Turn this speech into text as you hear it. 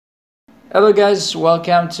Hello guys,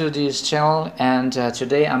 welcome to this channel, and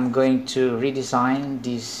today I'm going to redesign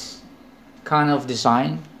this kind of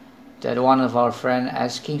design that one of our friend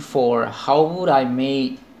asking for. How would I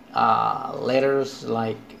make letters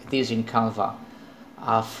like this in Canva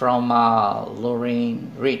from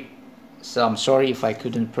Lorraine Reid. So I'm sorry if I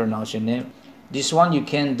couldn't pronounce your name. This one you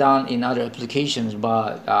can done in other applications,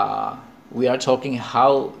 but we are talking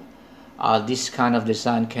how this kind of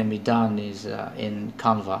design can be done is in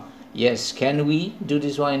Canva. Yes, can we do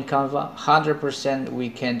this one in Canva? 100% we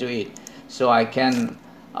can do it. So I can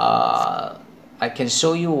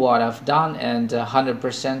show you what I've done and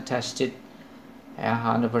 100% tested,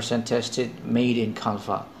 100% tested, made in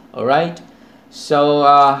Canva. All right.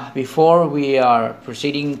 So before we are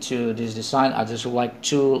proceeding to this design, I just would like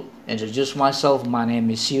to introduce myself. My name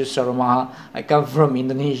is Siu Sarumaha. I come from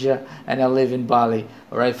Indonesia and I live in Bali.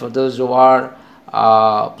 All right. For those who are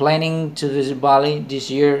planning to visit Bali this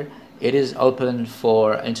year, it is open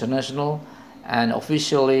for international, and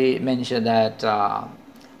officially mentioned that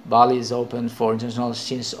Bali is open for international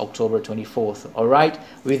since October 24th. All right.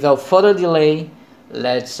 Without further delay,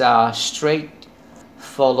 let's straight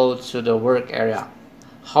follow to the work area.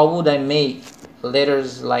 How would I make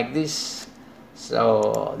letters like this?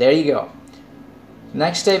 So there you go.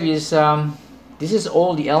 Next step is this is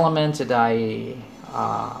all the elements that I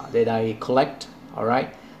collect. All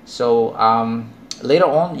right. So later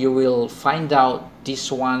on you will find out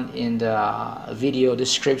this one in the video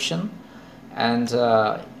description, and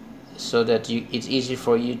so that it's easy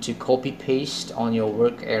for you to copy paste on your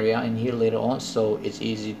work area in here later on, so it's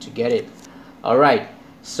easy to get it. All right.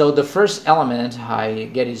 So the first element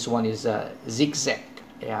I get is one is zigzag.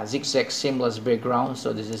 Yeah, zigzag seamless background.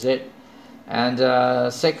 So this is it. And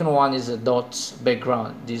second one is a dots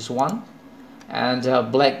background. This one. And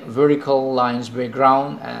black vertical lines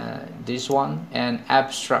background. This one. And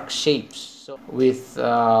abstract shapes. So with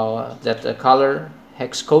that color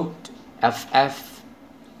hex code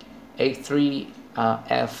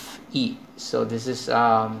FF83FE. So this is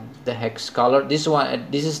the hex color. This one,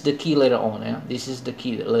 this is the key later on. Yeah? This is the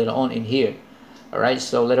key later on in here. All right.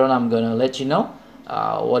 So later on, I'm gonna let you know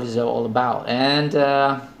what is it all about. And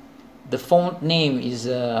the font name is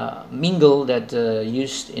Mingle that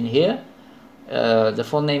used in here. The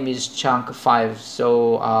font name is Chunk 5.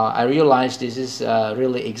 So I realized this is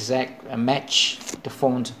really exact match the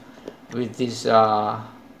font with this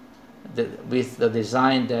with the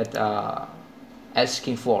design that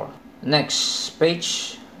asking for. Next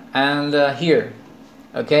page, and here,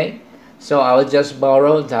 okay. So I will just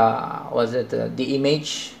borrow the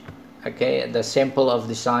image, okay, the sample of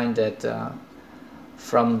design that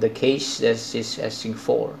from the case that is asking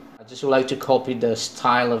for. I just would like to copy the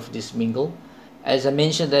style of this mingle. As I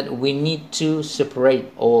mentioned that we need to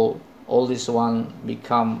separate all this one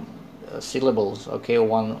become syllables, okay,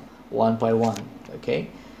 one by one, okay.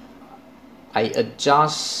 I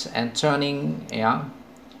adjust and turning, yeah.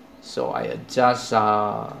 So I adjust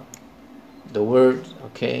the word,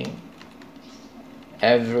 okay,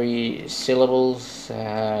 every syllables,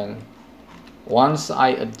 and once I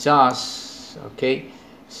adjust, okay,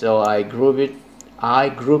 so I group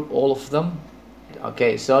all of them.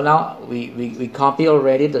 Okay, so now we copy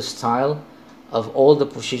already the style of all the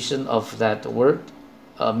position of that word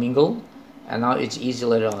mingle, and now it's easy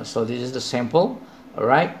later on. So this is the sample. All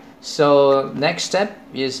right. So next step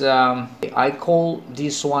is I call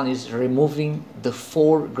this one is removing the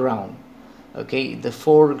foreground. Okay, the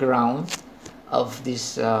foreground of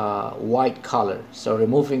this white color. So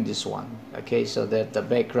removing this one. Okay, so that the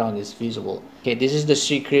background is visible. Okay, this is the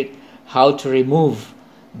secret how to remove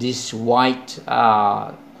this white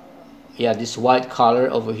this white color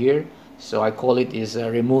over here. So I call it is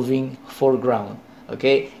removing foreground.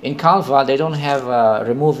 Okay, in Canva they don't have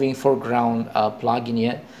removing foreground plugin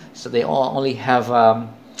yet, so they only have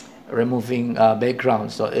removing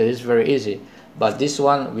background. So it is very easy, but this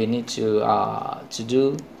one we need to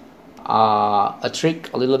do a trick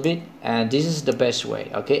a little bit, and this is the best way.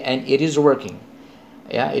 Okay, and it is working.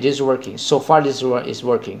 Yeah, it is working so far. This is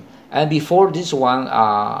working. And before this one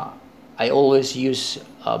I always use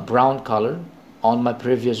a brown color on my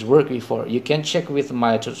previous work before. You can check with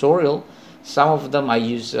my tutorial. Some of them I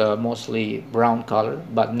use mostly brown color,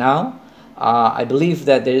 but now I believe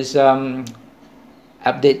that there is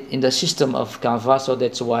update in the system of Canva, so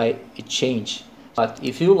that's why it changed. But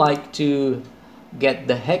if you like to get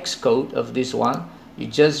the hex code of this one, you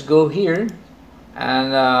just go here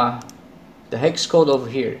and the hex code over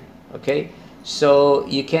here. Okay, so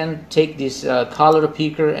you can take this color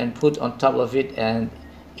picker and put on top of it, and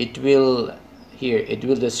it will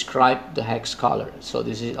describe the hex color. So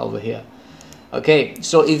this is over here. Okay,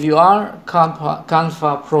 so if you are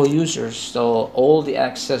Canva Pro users, so all the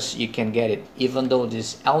access you can get it, even though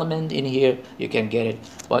this element in here you can get it.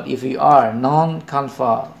 But if you are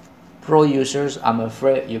non-Canva Pro users, I'm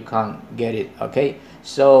afraid you can't get it. Okay,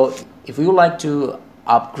 so if you would like to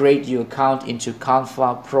upgrade your account into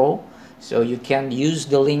Canva Pro, so you can use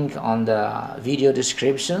the link on the video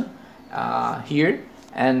description here,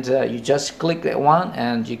 and you just click that one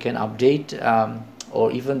and you can update,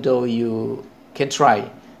 or even though you can try,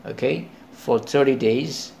 okay, for 30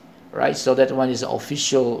 days, right? So that one is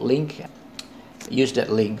official link. Use that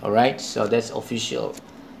link, all right? So that's official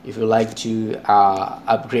if you like to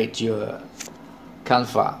upgrade your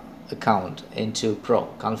Canva account into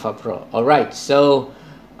Canva Pro. All right, so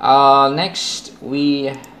next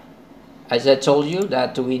as I told you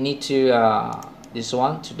that we need to this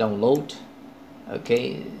one to download.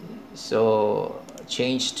 Okay, so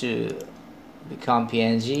change to become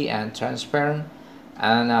PNG and transparent,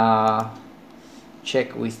 and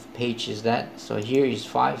check with page is that. So here is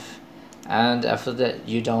 5, and after that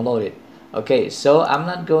you download it. Okay, so I'm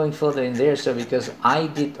not going further in there, so because I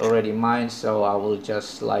did already mine, so I will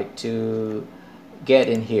just like to get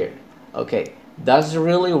in here. Okay, does it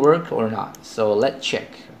really work or not? So let's check.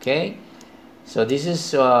 Okay, so this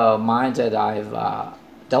is mine that I've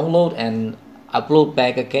download and upload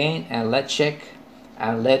back again, and let's check,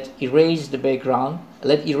 and let's erase the background,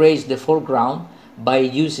 let's erase the foreground by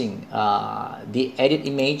using the edit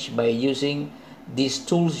image by using these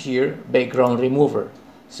tools here, background remover.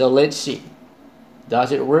 So let's see,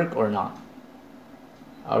 does it work or not?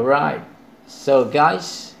 All right, so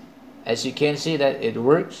guys, as you can see that it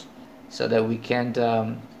works, so that we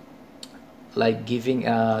can like giving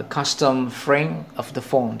a custom frame of the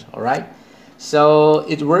font. All right, so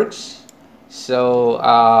it works. So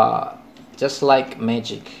just like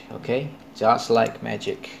magic. Okay, just like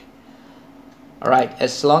magic. All right,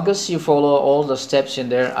 as long as you follow all the steps in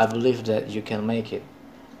there, I believe that you can make it.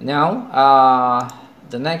 Now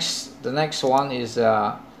the next one is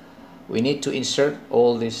we need to insert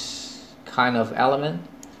all this kind of element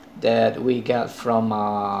that we got from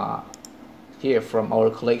here from our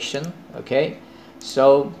collection. Okay,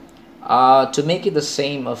 so to make it the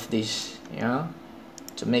same of this, you know,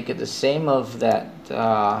 to make it the same of that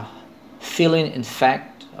filling in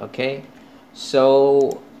fact. Okay,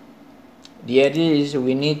 so the idea is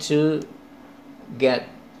we need to get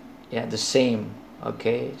the same,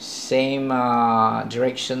 okay, same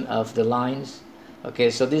direction of the lines.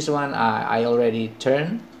 Okay, so this one I already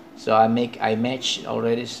turned, so I match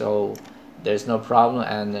already, so there's no problem,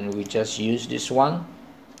 and then we just use this one,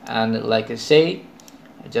 and like I say,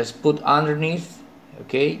 I just put underneath.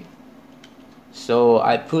 Okay, so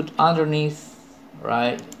I put underneath,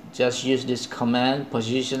 right? Just use this command,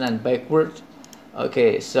 position and backward.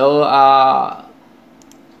 Okay, so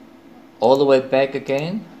all the way back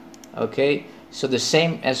again. Okay, so the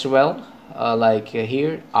same as well, like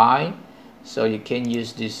here so you can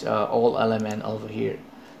use this all element over here.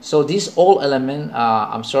 So this all element,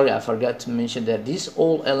 I'm sorry, I forgot to mention that this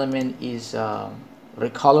all element is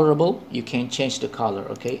recolorable. You can change the color,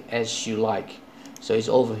 okay, as you like. So it's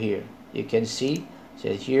over here, you can see.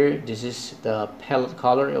 So here, this is the palette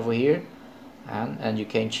color over here, and you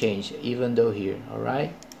can change even though here. All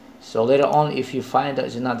right, so later on if you find that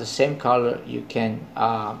it's not the same color, you can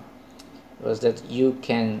you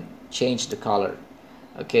can change the color.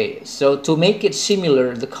 Okay, so to make it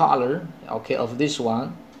similar the color, okay, of this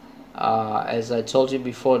one, as I told you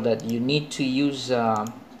before, that you need to use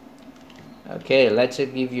okay, let's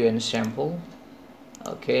give you an example.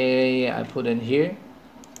 Okay, I put in here.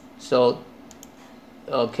 So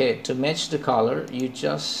okay, to match the color, you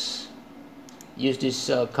just use this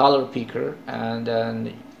color picker, and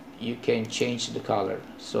then you can change the color.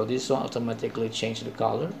 So this one automatically change the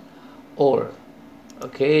color. Or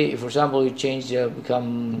okay, if for example you change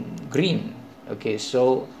become green, okay,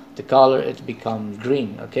 so the color it become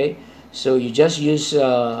green. Okay, so you just use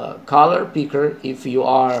color picker if you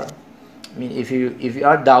are, I mean, if you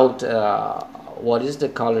are doubt what is the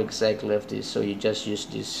color exactly of this, so you just use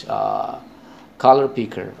this color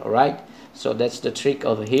picker. All right, so that's the trick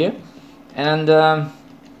over here. And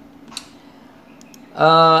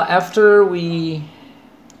after we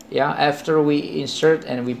insert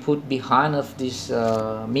and we put behind of this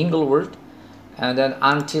mingle word, and then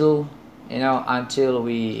until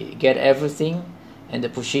we get everything in the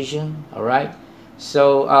position. All right,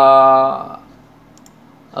 so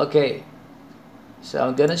okay, so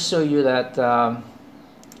I'm gonna show you that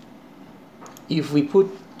if we put,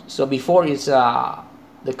 so before it's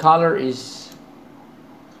the color is,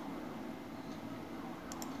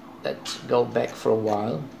 let's go back for a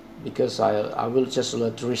while. because I will just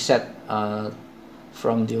let reset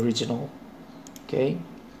from the original. Okay,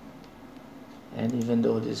 and even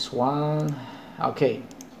though this one, okay,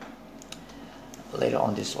 later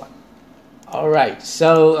on this one. All right,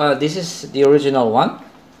 so this is the original one.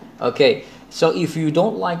 Okay, so if you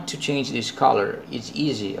don't like to change this color, it's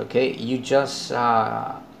easy. Okay, you just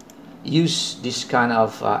use this kind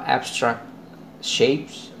of abstract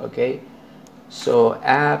shapes. Okay, so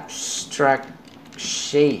abstract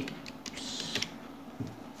shapes.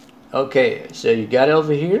 Okay, so you got it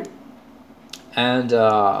over here, and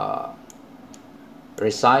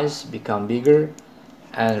resize become bigger,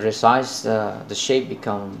 and resize the shape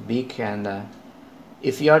become big. And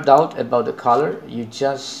if you are doubt about the color, you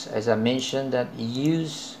just, as I mentioned, that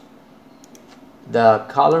use the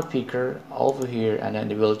color picker over here, and then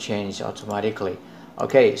it will change automatically.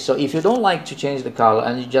 Okay, so if you don't like to change the color,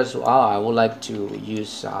 and you just I would like to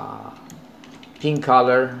use pink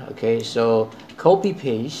color. Okay, so copy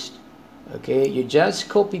paste. Okay, you just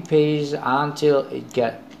copy paste until it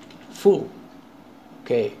get full.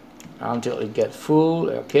 Okay, until it get full.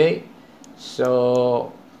 Okay,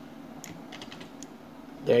 so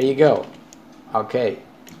there you go. Okay,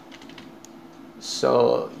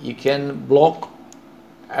 so you can block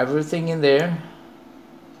everything in there.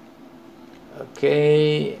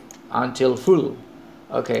 Okay, until full.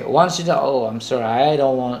 Okay, once you oh, I'm sorry, I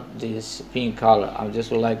don't want this pink color, I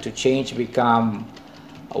just would like to change become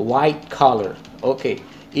a white color. Okay,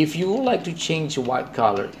 if you would like to change white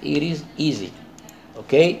color, it is easy.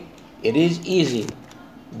 Okay, it is easy.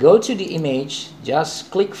 Go to the image, just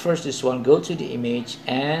click first this one, go to the image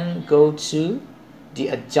and go to the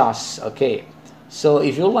adjust. Okay, so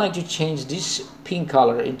if you like to change this pink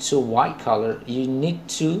color into white color, you need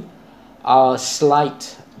to slide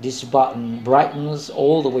this button brightness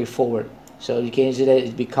all the way forward, so you can see that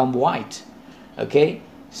it become white. Okay,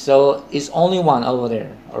 so it's only one over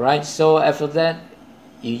there. All right, so after that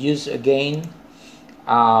you use again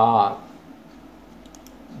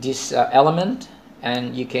this element,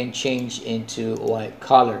 and you can change into white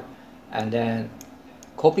color, and then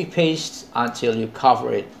copy paste until you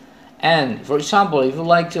cover it. And for example, if you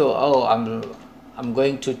like to I'm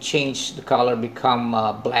going to change the color become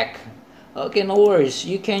black. Okay, no worries,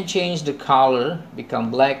 you can change the color become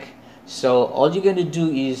black. So all you're going to do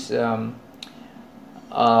is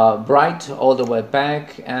bright all the way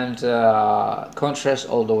back, and contrast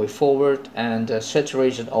all the way forward, and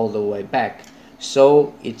saturation all the way back,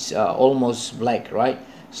 so it's almost black, right?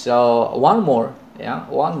 So one more, yeah,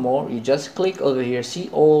 one more, you just click over here, see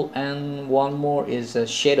all, and one more is a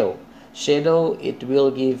shadow. It will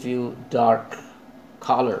give you dark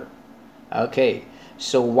color. Okay,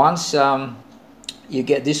 so once you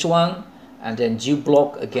get this one, and then you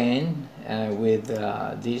block again with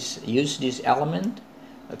this, use this element.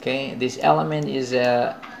 Okay, this element is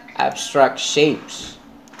abstract shapes.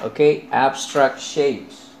 Okay, abstract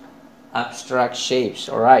shapes.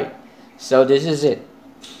 All right, so this is it,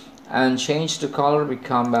 and change the color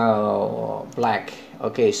become black.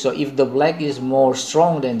 Okay, so if the black is more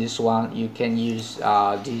strong than this one, you can use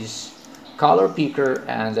this color picker,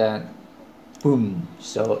 and then boom,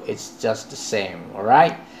 so it's just the same. All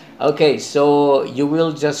right, okay, so you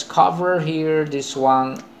will just cover here this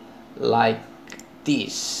one like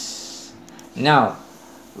this. Now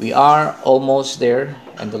we are almost there,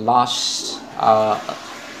 and the last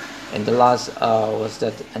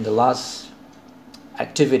last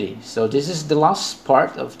activity. So this is the last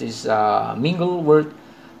part of this mingle word,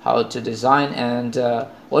 how to design. And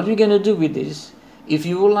what we're gonna do with this, if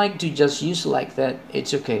you would like to just use like that,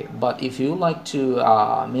 it's okay. But if you like to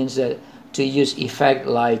means that to use effect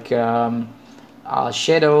like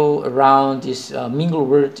shadow around this mingle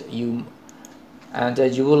word, you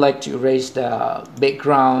would like to erase the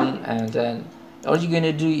background, and then all you're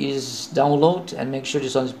gonna do is download and make sure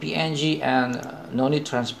this one is PNG and no need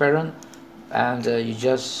transparent, and you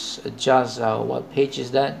just adjust what page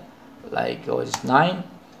is that, like it's 9,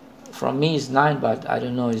 from me it's 9, but I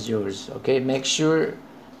don't know it's yours. Okay, make sure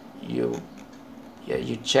you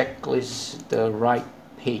checklist the right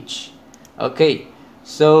page. Okay,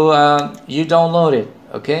 so you download it.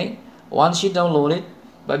 Okay, once you download it,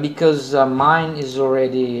 but because mine is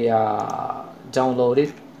already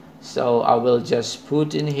downloaded, so I will just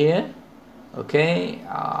put in here. Okay,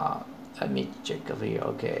 let me check over here.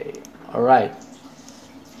 Okay, all right,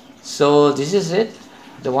 so this is it,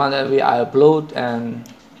 the one that I upload, and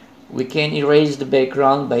we can erase the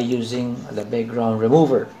background by using the background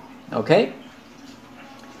remover. Okay,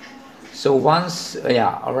 so once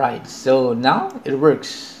all right, so now it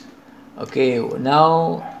works. Okay,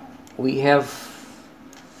 now we have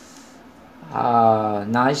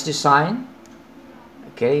nice design.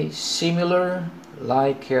 Okay, similar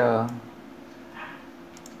like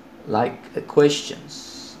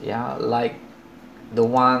questions, yeah, like the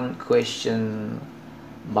one question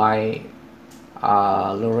by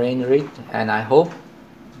Lorraine Reid, and I hope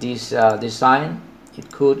this design,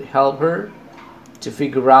 it could help her to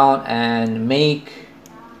figure out and make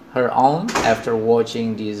her own after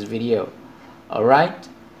watching this video. All right,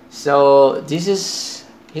 so this is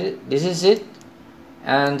it,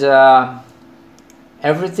 and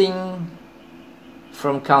everything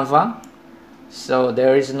from Canva, so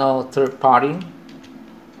there is no third party,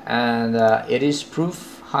 and it is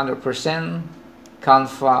proof 100%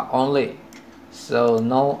 Canva only, so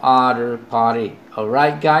no other party. All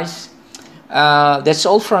right, guys, that's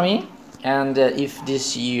all from me. And if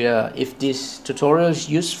this tutorial is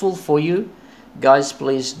useful for you guys,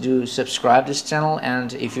 please do subscribe this channel,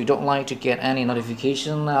 and if you don't like to get any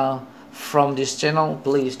notification from this channel,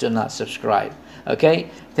 please do not subscribe. Okay,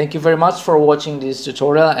 thank you very much for watching this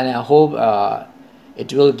tutorial, and I hope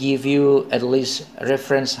it will give you at least a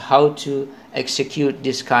reference how to execute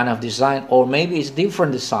this kind of design, or maybe it's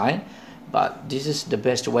different design, but this is the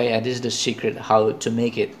best way, and this is the secret how to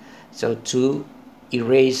make it. So to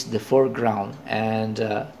erase the foreground, and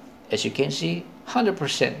as you can see,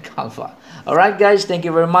 100% Canva. All right, guys, thank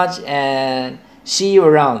you very much, and see you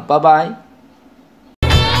around. Bye bye.